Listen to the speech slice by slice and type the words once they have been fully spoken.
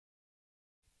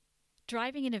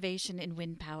Driving innovation in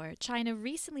wind power, China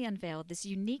recently unveiled this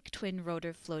unique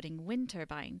twin-rotor floating wind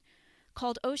turbine.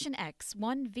 Called Ocean X,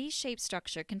 one V-shaped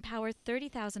structure can power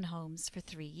 30,000 homes for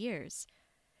 3 years.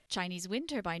 Chinese wind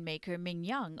turbine maker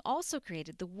MingYang also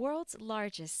created the world's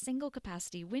largest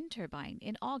single-capacity wind turbine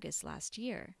in August last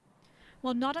year.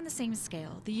 While not on the same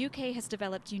scale, the UK has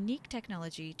developed unique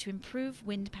technology to improve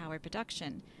wind power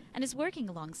production and is working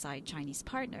alongside Chinese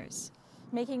partners.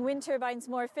 Making wind turbines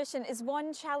more efficient is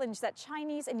one challenge that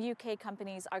Chinese and UK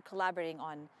companies are collaborating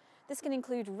on. This can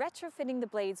include retrofitting the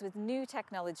blades with new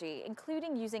technology,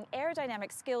 including using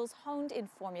aerodynamic skills honed in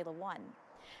Formula One.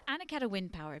 Anakata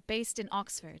Wind Power, based in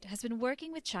Oxford, has been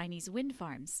working with Chinese wind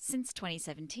farms since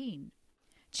 2017.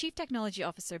 Chief Technology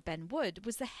Officer Ben Wood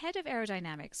was the head of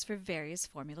aerodynamics for various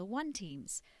Formula One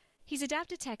teams. He's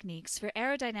adapted techniques for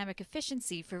aerodynamic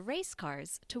efficiency for race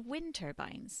cars to wind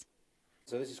turbines.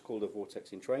 So this is called a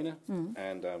vortex entrainer,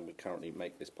 and we currently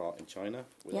make this part in China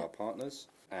with our partners,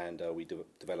 and we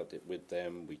developed it with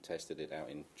them. We tested it out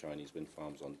in Chinese wind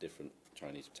farms on different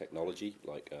Chinese technology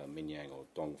like MingYang or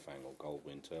Dongfang or Gold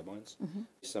wind turbines.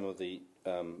 Some of the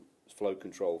flow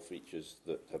control features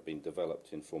that have been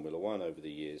developed in Formula One over the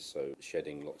years, so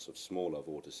shedding lots of smaller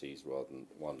vortices rather than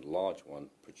one large one,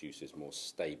 produces more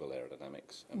stable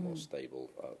aerodynamics and more stable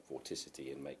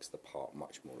vorticity and makes the part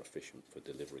much more efficient for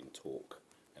delivering torque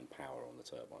and power on the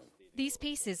turbine. These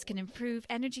pieces can improve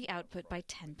energy output by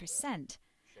 10%.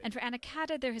 And for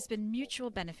Anakata, there has been mutual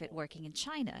benefit working in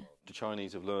China. The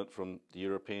Chinese have learnt from the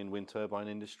European wind turbine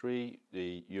industry.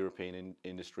 The European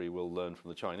industry will learn from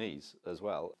the Chinese as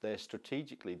well. They're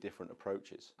strategically different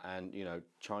approaches. And,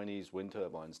 Chinese wind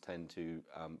turbines tend to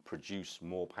produce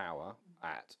more power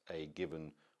at a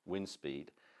given wind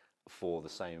speed for the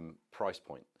same price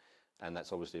point. And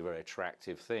that's obviously a very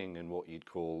attractive thing in what you'd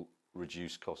call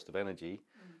reduced cost of energy.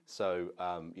 So,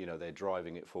 they're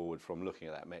driving it forward from looking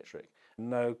at that metric.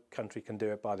 No country can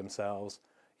do it by themselves.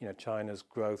 China's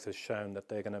growth has shown that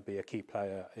they're going to be a key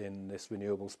player in this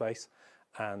renewable space.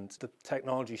 And the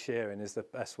technology sharing is the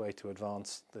best way to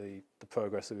advance the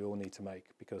progress that we all need to make,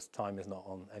 because time is not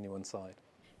on anyone's side.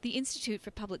 The Institute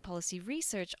for Public Policy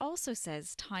Research also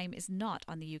says time is not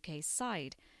on the UK's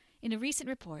side. In a recent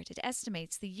report, it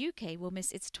estimates the UK will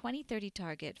miss its 2030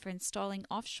 target for installing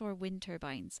offshore wind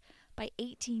turbines by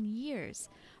 18 years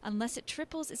unless it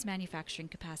triples its manufacturing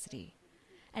capacity.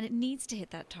 And it needs to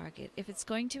hit that target if it's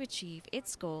going to achieve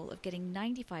its goal of getting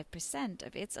 95%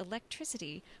 of its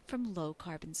electricity from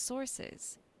low-carbon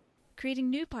sources. Creating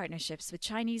new partnerships with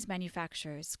Chinese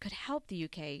manufacturers could help the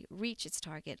UK reach its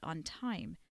target on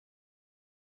time.